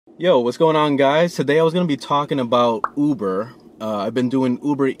Yo, what's going on, guys? Today I was going to be talking about Uber. I've been doing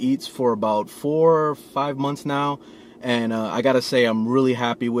Uber Eats for about 4 or 5 months now, and I gotta say I'm really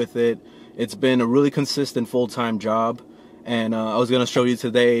happy with it. It's been a really consistent full-time job, and I was going to show you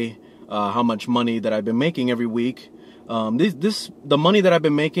today how much money that I've been making every week. The money that I've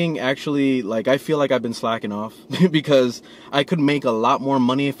been making, actually, like, I feel like I've been slacking off because I could make a lot more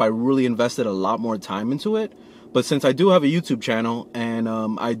money if I really invested a lot more time into it. But since I do have a YouTube channel, and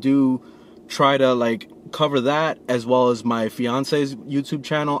I do try to like cover that as well as my fiance's YouTube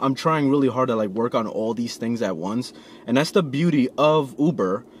channel, I'm trying really hard to like work on all these things at once. And that's the beauty of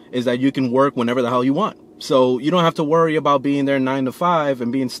Uber, is that you can work whenever the hell you want. So you don't have to worry about being there 9 to 5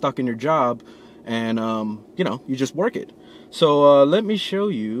 and being stuck in your job, and you know, you just work it. So let me show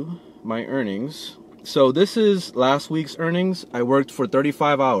you my earnings. So this is last week's earnings. I worked for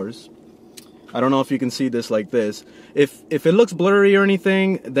 35 hours. I don't know if you can see this like this. If it looks blurry or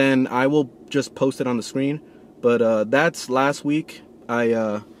anything, then I will just post it on the screen. But that's last week.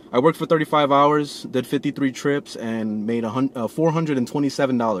 I worked for 35 hours, did 53 trips, and made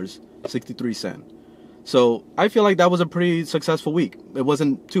 $427.63. So I feel like that was a pretty successful week. It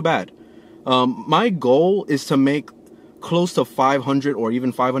wasn't too bad. My goal is to make close to $500 or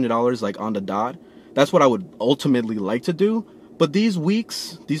even $500 like on the dot. That's what I would ultimately like to do. But these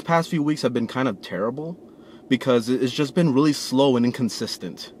past few weeks have been kind of terrible because it's just been really slow and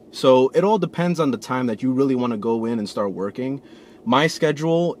inconsistent. So it all depends on the time that you really want to go in and start working. My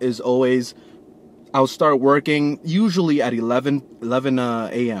schedule is always, I'll start working usually at 11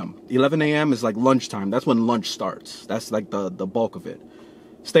 a.m. 11 a.m. is like lunchtime. That's when lunch starts. That's like the bulk of it.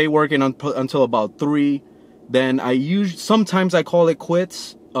 Stay working until about 3. Then sometimes I call it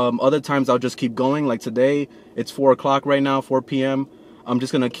quits. Other times I'll just keep going. Like today, it's 4 o'clock right now, 4 p.m. I'm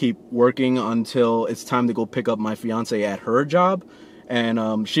just gonna keep working until it's time to go pick up my fiance at her job, and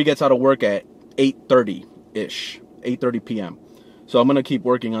she gets out of work at 8:30-ish, 8:30 p.m. So I'm gonna keep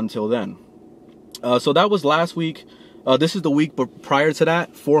working until then. So that was last week. This is the week prior to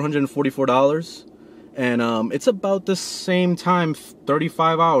that, $444. And it's about the same time,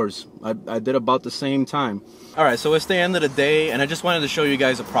 35 hours. I did about the same time. All right, so it's the end of the day, and I just wanted to show you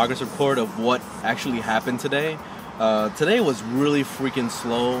guys a progress report of what actually happened today. Today was really freaking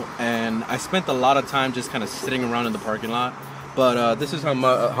slow, and I spent a lot of time just kind of sitting around in the parking lot. But this is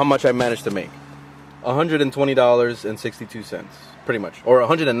how much I managed to make. $120.62, pretty much. Or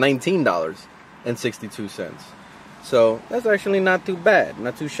 $119.62. So that's actually not too bad,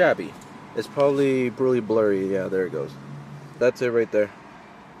 not too shabby. It's probably really blurry. Yeah, there it goes. That's it right there.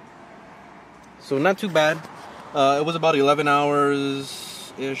 So not too bad. It was about 11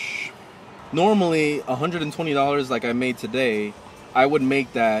 hours-ish. Normally, $120 like I made today, I would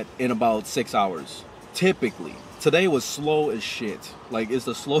make that in about 6 hours. Typically. Today was slow as shit. Like, it's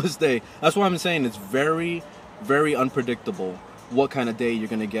the slowest day. That's why I'm saying it's very, very unpredictable what kind of day you're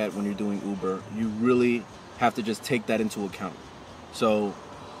going to get when you're doing Uber. You really have to just take that into account. So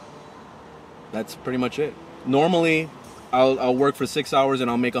that's pretty much it. Normally, I'll work for 6 hours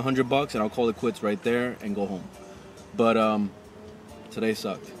and I'll make $100 and I'll call it quits right there and go home. But today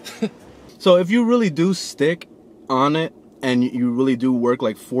sucked. So if you really do stick on it and you really do work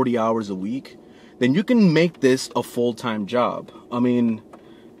like 40 hours a week, then you can make this a full-time job. I mean,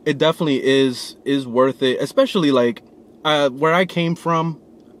 it definitely is worth it, especially like where I came from.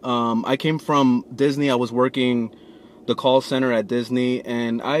 I came from Disney. I was working the call center at Disney,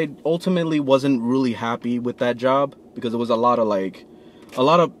 and I ultimately wasn't really happy with that job because it was a lot of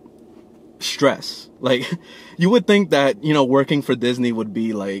stress. Like, you would think that, you know, working for Disney would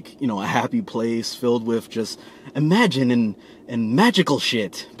be like, you know, a happy place filled with just imagine and magical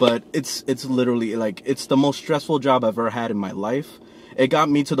shit, but it's literally like, it's the most stressful job I've ever had in my life. It got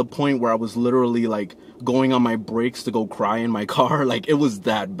me to the point where I was literally like going on my breaks to go cry in my car. Like, it was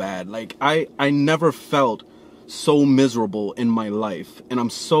that bad. Like, I never felt so miserable in my life, and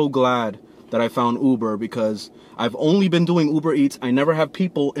I'm so glad that I found Uber because I've only been doing Uber Eats. I never have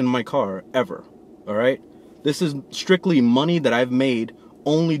people in my car ever. All right, this is strictly money that I've made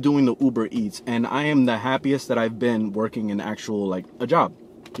only doing the Uber Eats, and I am the happiest that I've been working in actual like a job,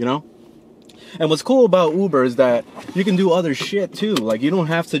 you know. And what's cool about Uber is that you can do other shit too. Like, you don't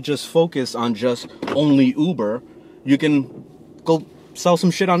have to just focus on just only Uber. You can go sell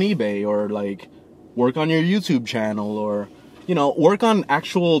some shit on eBay, or like work on your YouTube channel, or, you know, work on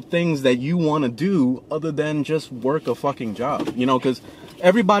actual things that you want to do other than just work a fucking job, you know, because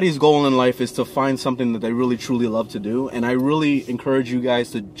everybody's goal in life is to find something that they really truly love to do. And I really encourage you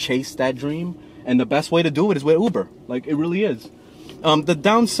guys to chase that dream. And the best way to do it is with Uber. Like, it really is. The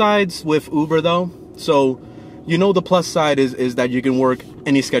downsides with Uber though, so you know the plus side is that you can work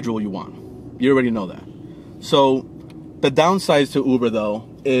any schedule you want. You already know that. So the downsides to Uber though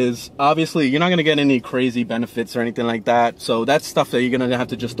is obviously you're not gonna get any crazy benefits or anything like that. So that's stuff that you're gonna have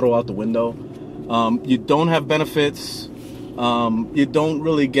to just throw out the window. You don't have benefits. You don't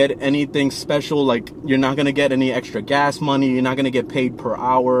really get anything special. Like you're not gonna get any extra gas money. You're not gonna get paid per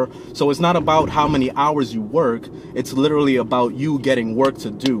hour. So it's not about how many hours you work. It's literally about you getting work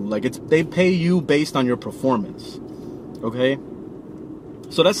to do. Like they pay you based on your performance. Okay.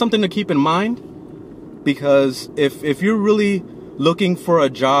 So that's something to keep in mind. Because if you're really looking for a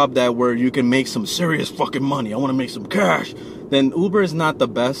job where you can make some serious fucking money, I want to make some cash, then Uber is not the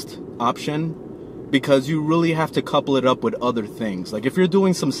best option, because you really have to couple it up with other things. Like if you're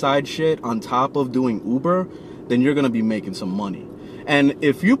doing some side shit on top of doing Uber, then you're going to be making some money. And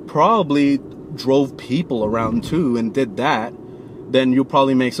if you probably drove people around too and did that, then you'll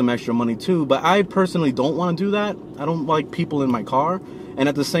probably make some extra money too. But I personally don't want to do that. I don't like people in my car. And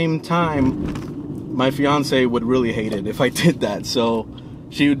at the same time, my fiance would really hate it if I did that. So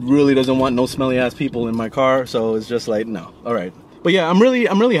she really doesn't want no smelly ass people in my car. So it's just like, no. All right. But yeah, I'm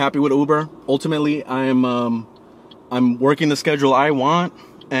really happy with Uber. Ultimately, I'm working the schedule I want,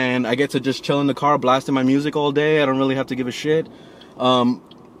 and I get to just chill in the car, blasting my music all day. I don't really have to give a shit.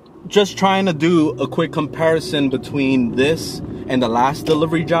 Just trying to do a quick comparison between this and the last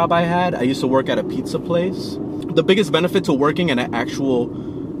delivery job I had. I used to work at a pizza place. The biggest benefit to working at an actual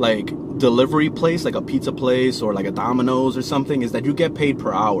like delivery place, like a pizza place or like a Domino's or something, is that you get paid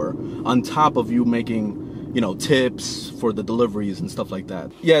per hour on top of you making, you know, tips for the deliveries and stuff like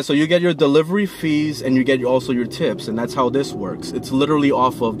that. Yeah, so you get your delivery fees and you get also your tips, and that's how this works. It's literally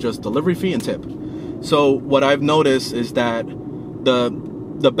off of just delivery fee and tip. So what I've noticed is that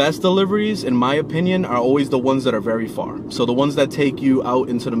the best deliveries, in my opinion, are always the ones that are very far. So the ones that take you out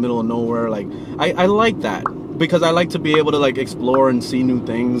into the middle of nowhere, like I like that, because I like to be able to like explore and see new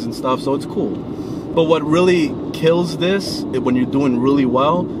things and stuff, so it's cool. But what really kills this, when you're doing really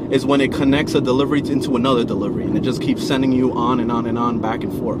well, is when it connects a delivery into another delivery, and it just keeps sending you on and on and on, back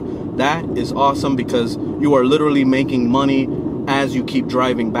and forth. That is awesome, because you are literally making money as you keep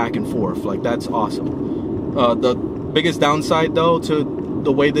driving back and forth. Like, that's awesome. The biggest downside though to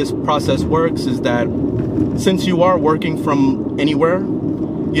the way this process works is that since you are working from anywhere,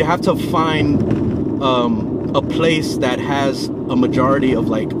 you have to find a place that has a majority of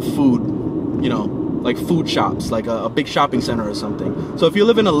like food, you know, like food shops, like a big shopping center or something. So if you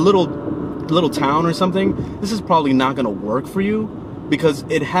live in a little town or something, this is probably not gonna work for you, because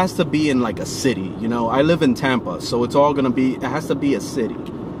it has to be in like a city. You know, I live in Tampa, so it's all gonna be, it has to be a city.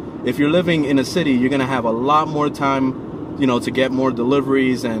 If you're living in a city, you're gonna have a lot more time, you know, to get more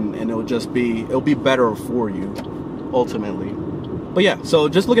deliveries, and it'll be better for you ultimately. But yeah, so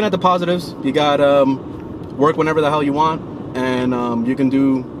just looking at the positives, you got work whenever the hell you want, and you can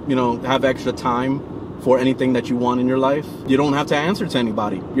do, you know, have extra time for anything that you want in your life. You don't have to answer to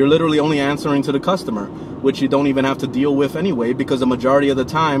anybody. You're literally only answering to the customer, which you don't even have to deal with anyway, because the majority of the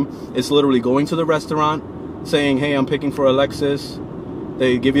time it's literally going to the restaurant, saying, hey, I'm picking for Alexis.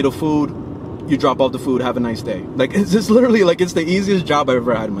 They give you the food, you drop off the food, have a nice day. Like, it's just literally like, it's the easiest job I've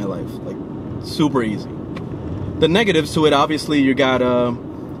ever had in my life. Like, super easy. The negatives to it, obviously, you got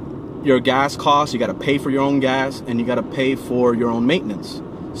your gas costs. You got to pay for your own gas, and you got to pay for your own maintenance.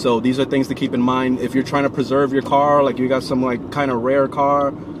 So these are things to keep in mind if you're trying to preserve your car. Like, you got some like kind of rare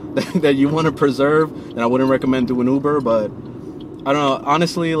car that you want to preserve, then I wouldn't recommend doing Uber. But I don't know,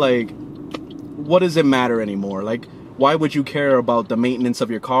 honestly, like, what does it matter anymore? Like, why would you care about the maintenance of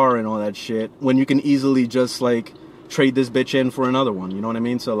your car and all that shit when you can easily just like trade this bitch in for another one? You know what I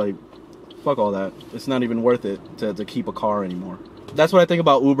mean? So like, fuck all that. It's not even worth it to keep a car anymore. That's what I think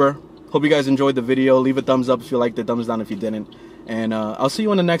about Uber. Hope you guys enjoyed the video. Leave a thumbs up if you liked it, thumbs down if you didn't. And I'll see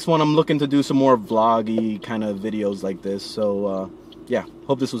you in the next one. I'm looking to do some more vloggy kind of videos like this. So yeah,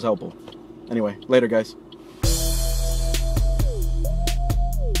 hope this was helpful. Anyway, later guys.